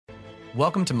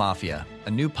Welcome to Mafia,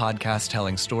 a new podcast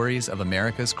telling stories of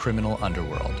America's criminal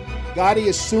underworld. Gotti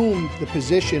assumed the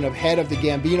position of head of the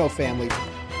Gambino family.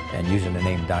 And using the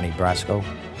name Donnie Brasco,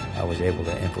 I was able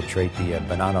to infiltrate the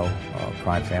Bonanno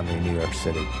crime family in New York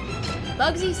City.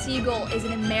 Bugsy Siegel is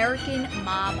an American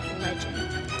mob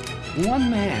legend.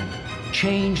 One man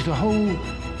changed the whole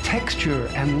texture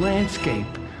and landscape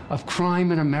of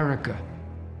crime in America.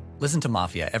 Listen to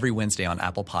Mafia every Wednesday on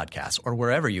Apple Podcasts or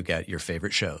wherever you get your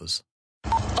favorite shows.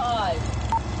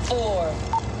 5, 4,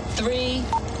 3,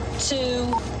 2,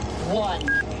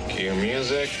 1. Cue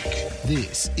music.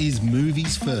 This is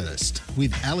Movies First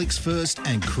with Alex First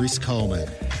and Chris Coleman.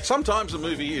 Sometimes a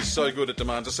movie is so good it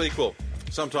demands a sequel.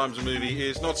 Sometimes a movie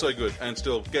is not so good and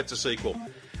still gets a sequel.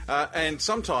 And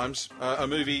sometimes a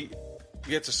movie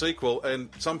gets a sequel and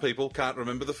some people can't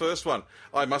remember the first one.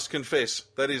 I must confess,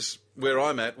 that is where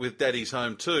I'm at with Daddy's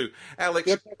Home 2. Alex...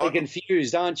 You're probably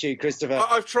confused, aren't you, Christopher?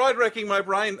 I've tried racking my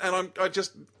brain and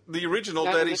the original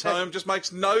Daddy's Home just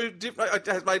makes it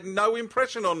has made no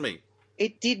impression on me.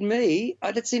 It did me.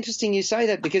 It's interesting you say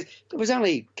that because it was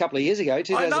only a couple of years ago.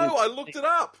 2000. I know, I looked it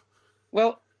up.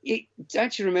 Well,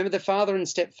 don't you remember the father and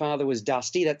stepfather was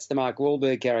Dusty, that's the Mark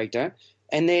Wahlberg character,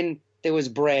 and then there was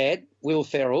Brad, Will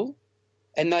Ferrell,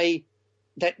 and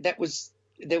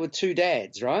there were two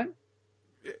dads, right?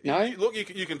 No? Look,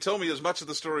 you can tell me as much of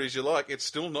the story as you like. It's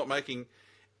still not making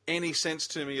any sense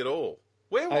to me at all.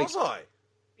 Where was I?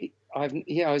 I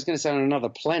was going to say on another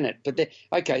planet, but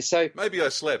so maybe I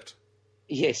slept.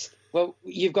 Yes. Well,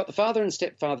 you've got the father and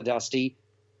stepfather Dusty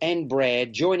and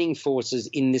Brad joining forces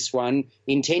in this one,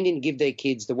 intending to give their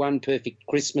kids the one perfect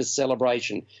Christmas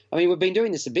celebration. I mean, we've been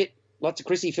doing this a bit. Lots of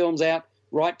Chrissy films out,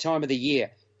 right time of the year.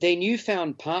 Their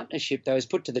newfound partnership, though, is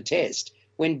put to the test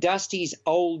when Dusty's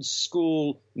old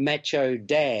school macho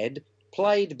dad,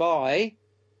 played by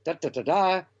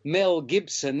Mel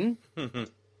Gibson,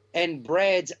 and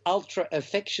Brad's ultra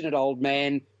affectionate old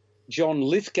man, John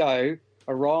Lithgow,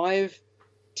 arrive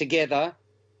together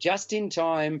just in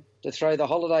time to throw the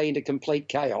holiday into complete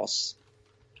chaos.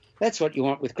 That's what you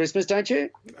want with Christmas, don't you?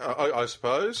 I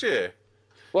suppose, yeah.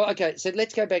 Well, okay, so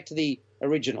let's go back to the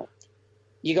original.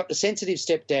 You got the sensitive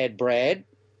stepdad, Brad.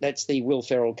 That's the Will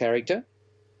Ferrell character.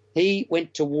 He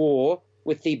went to war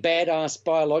with the badass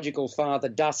biological father,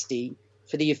 Dusty,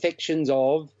 for the affections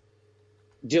of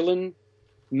Dylan,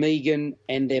 Megan,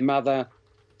 and their mother,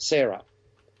 Sarah.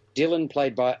 Dylan,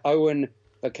 played by Owen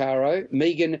Vaccaro,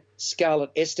 Megan,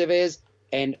 Scarlett Estevez,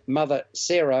 and mother,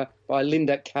 Sarah, by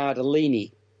Linda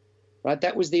Cardellini. Right,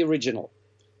 that was the original.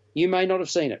 You may not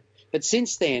have seen it. But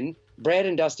since then, Brad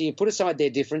and Dusty have put aside their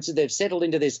differences. They've settled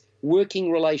into this working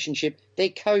relationship. They're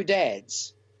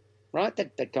co-dads, right?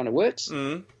 That kind of works.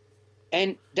 Mm.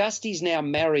 And Dusty's now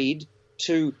married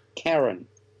to Karen,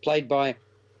 played by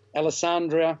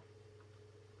Alessandra,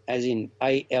 as in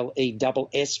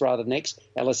A-L-E-S-S rather than X,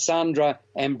 Alessandra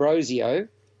Ambrosio,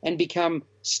 and become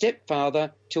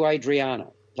stepfather to Adriana,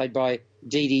 played by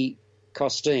Didi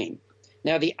Costine.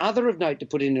 Now, the other of note to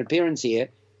put in an appearance here,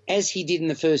 as he did in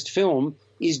the first film,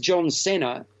 is John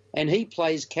Cena, and he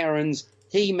plays Karen's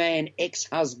He-Man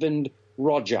ex-husband,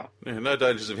 Roger. Yeah, no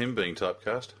dangers of him being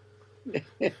typecast.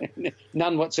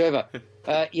 None whatsoever.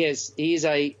 Yes, he is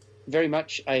very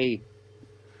much a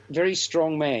very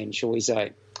strong man, shall we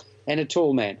say, and a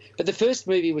tall man. But the first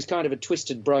movie was kind of a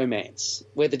twisted bromance,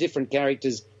 where the different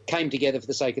characters came together for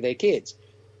the sake of their kids.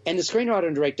 And the screenwriter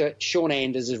and director, Sean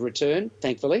Anders, has returned,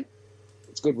 thankfully.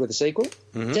 It's good with a sequel.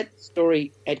 Mm-hmm. Set the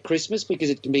story at Christmas because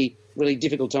it can be a really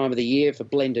difficult time of the year for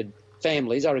blended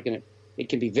families. I reckon it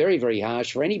can be very, very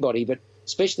harsh for anybody, but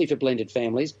especially for blended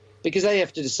families, because they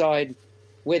have to decide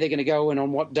where they're going to go and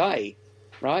on what day,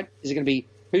 right? Is it going to be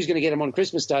who's going to get them on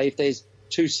Christmas Day if there's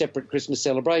two separate Christmas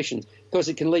celebrations? Of course,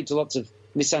 it can lead to lots of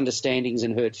misunderstandings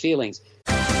and hurt feelings.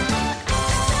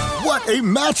 What a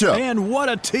matchup! And what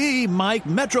a team, Mike.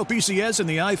 Metro PCS and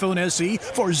the iPhone SE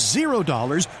for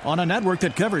 $0 on a network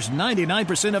that covers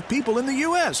 99% of people in the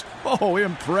U.S. Oh,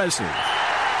 impressive.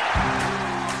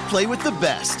 Play with the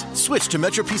best. Switch to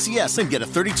Metro PCS and get a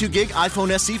 32-gig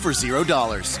iPhone SE for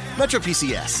 $0. Metro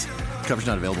PCS. Coverage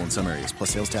not available in some areas,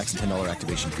 plus sales tax and $10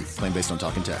 activation fee. Claim based on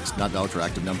talk and text. Not valid for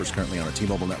active numbers currently on a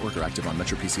T-Mobile network or active on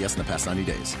Metro PCS in the past 90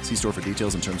 days. See store for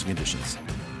details and terms and conditions.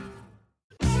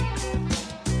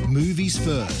 Movies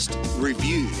First.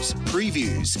 Reviews,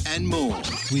 previews, and more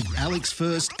with Alex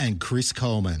First and Chris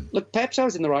Coleman. Look, perhaps I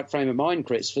was in the right frame of mind,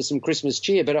 Chris, for some Christmas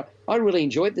cheer, but I really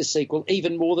enjoyed this sequel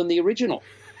even more than the original.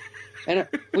 And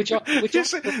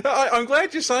I'm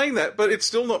glad you're saying that, but it's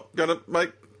still not going to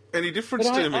make any difference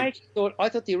to me. I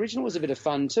thought the original was a bit of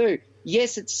fun too.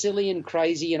 Yes, it's silly and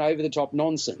crazy and over-the-top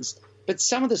nonsense, But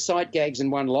some of the sight gags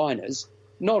and one-liners,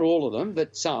 not all of them,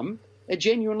 but some, are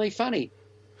genuinely funny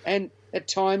and at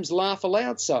times laugh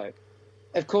aloud so.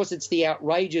 Of course, it's the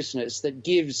outrageousness that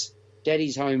gives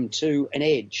Daddy's Home 2 an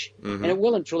edge. And it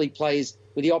well and truly plays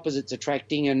with the opposites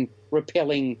attracting and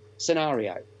repelling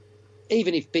scenario,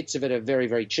 even if bits of it are very,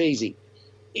 very cheesy.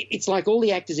 It's like all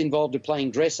the actors involved are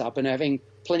playing dress-up and having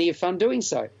plenty of fun doing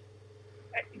so.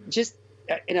 Just,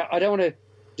 I don't want to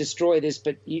destroy this,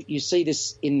 but you see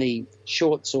this in the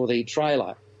shorts or the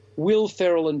trailer. Will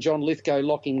Ferrell and John Lithgow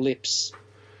locking lips.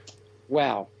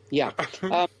 Wow. Yeah.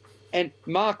 And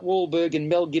Mark Wahlberg and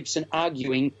Mel Gibson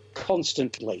arguing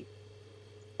constantly.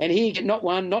 And here you get not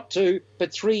one, not two,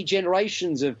 but 3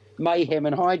 generations of mayhem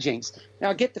and hijinks.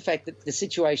 Now, I get the fact that the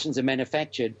situations are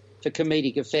manufactured for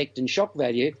comedic effect and shock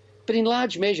value, but in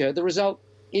large measure, the result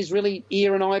is really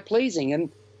ear and eye pleasing,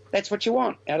 and that's what you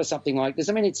want out of something like this.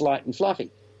 I mean, it's light and fluffy.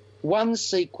 One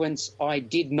sequence I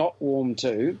did not warm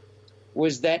to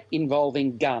was that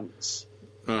involving guns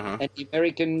and the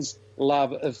Americans'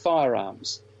 love of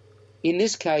firearms. In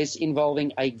this case,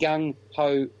 involving a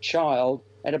gung-ho child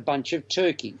and a bunch of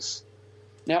turkeys.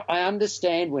 Now, I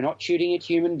understand we're not shooting at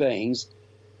human beings,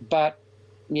 but,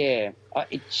 yeah,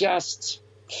 it just...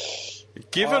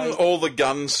 Given all the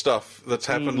gun stuff that's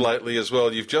happened lately as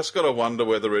well, you've just got to wonder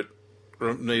whether it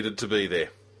needed to be there.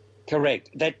 Correct.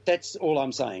 That's all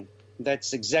I'm saying.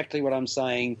 That's exactly what I'm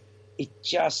saying. It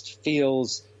just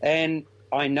feels... And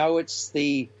I know it's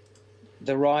the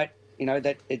right,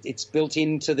 that it's built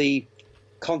into the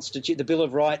the Bill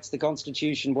of Rights, the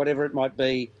Constitution, whatever it might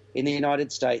be, in the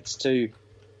United States to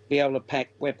be able to pack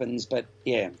weapons, but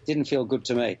yeah, didn't feel good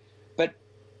to me. But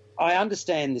I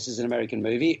understand this is an American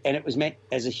movie, and it was meant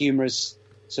as a humorous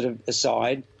sort of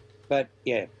aside, but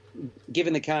yeah,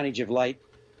 given the carnage of late,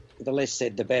 the less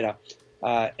said the better,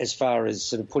 as far as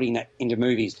sort of putting that into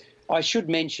movies. I should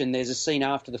mention there's a scene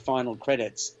after the final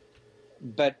credits,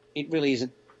 but it really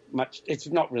isn't much. It's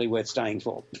not really worth staying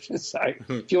for. So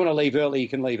if you want to leave early, you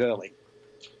can leave early.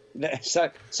 So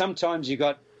sometimes you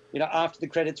got, after the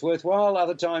credits worthwhile,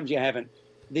 other times you haven't.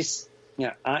 This,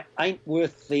 ain't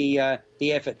worth the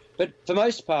effort. But for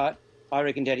most part, I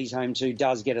reckon Daddy's Home 2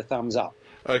 does get a thumbs up.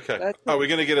 Okay. Are we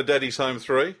going to get a Daddy's Home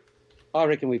 3? I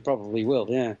reckon we probably will,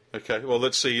 yeah. Okay, well,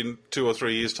 let's see in 2 or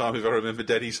 3 years' time if I remember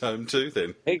Daddy's Home 2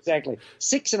 then. Exactly.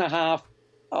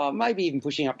 6.5, maybe even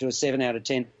pushing up to a 7 out of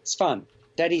 10. It's fun.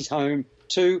 Daddy's Home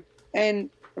 2, and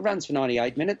it runs for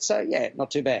 98 minutes, so yeah,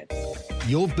 not too bad.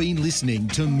 You've been listening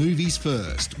to Movies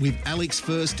First with Alex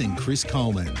First and Chris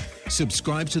Coleman.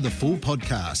 Subscribe to the full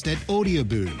podcast at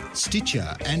Audioboom,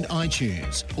 Stitcher and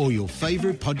iTunes, or your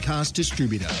favourite podcast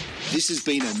distributor. This has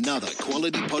been another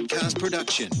quality podcast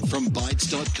production from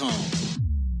Bytes.com.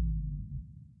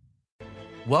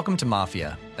 Welcome to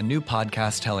Mafia, a new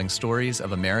podcast telling stories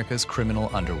of America's criminal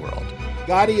underworld.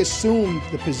 Gotti assumed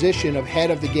the position of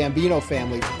head of the Gambino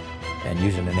family. And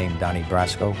using the name Donnie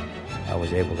Brasco, I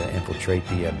was able to infiltrate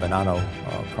the Bonanno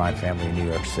crime family in New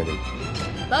York City.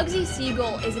 Bugsy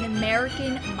Siegel is an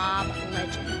American mob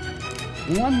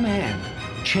legend. One man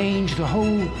changed the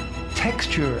whole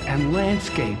texture and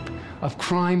landscape of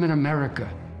crime in America.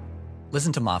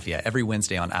 Listen to Mafia every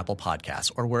Wednesday on Apple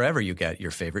Podcasts or wherever you get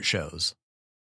your favorite shows.